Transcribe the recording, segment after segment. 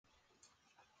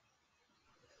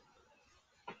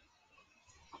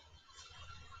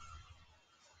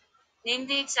Name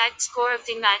the exact score of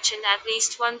the match and at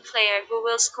least one player who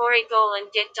will score a goal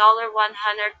and get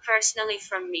 $100 personally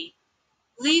from me.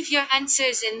 Leave your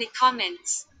answers in the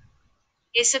comments.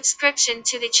 A subscription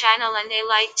to the channel and a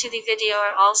like to the video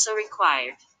are also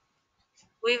required.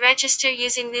 We register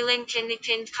using the link in the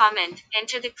pinned comment,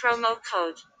 enter the promo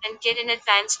code, and get an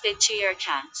advance bid to your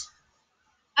account.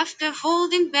 After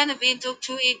holding Benevento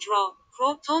to a draw,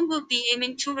 Crotone will be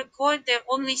aiming to record their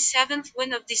only seventh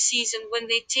win of the season when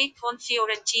they take on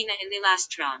Fiorentina in the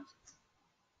last round.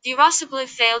 The Rossablu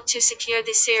failed to secure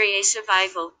the Serie A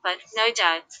survival, but, no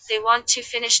doubt, they want to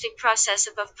finish the process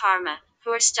above Parma,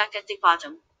 who are stuck at the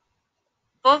bottom.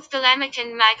 Both Galamic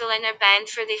and Magellan are banned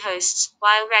for the hosts,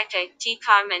 while Recca, Di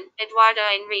Carmen, Eduardo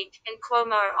Enrique, and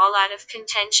Cuomo are all out of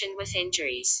contention with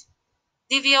injuries.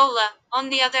 The Viola, on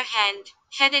the other hand,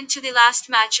 head into the last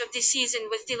match of the season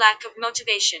with the lack of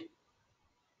motivation.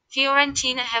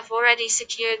 Fiorentina have already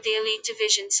secured the Elite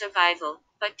Division survival,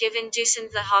 but given Dusan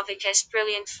Vlahovic's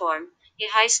brilliant form, a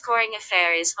high-scoring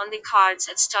affair is on the cards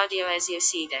at Stadio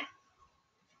Eziocida.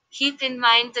 Keep in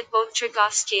mind that both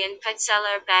Dragowski and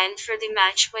Petzela are banned for the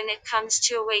match when it comes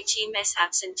to away team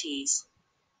absentees.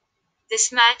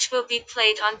 This match will be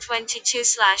played on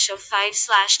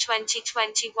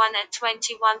 22/05/2021 at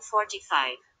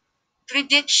 21:45.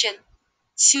 Prediction: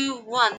 2-1.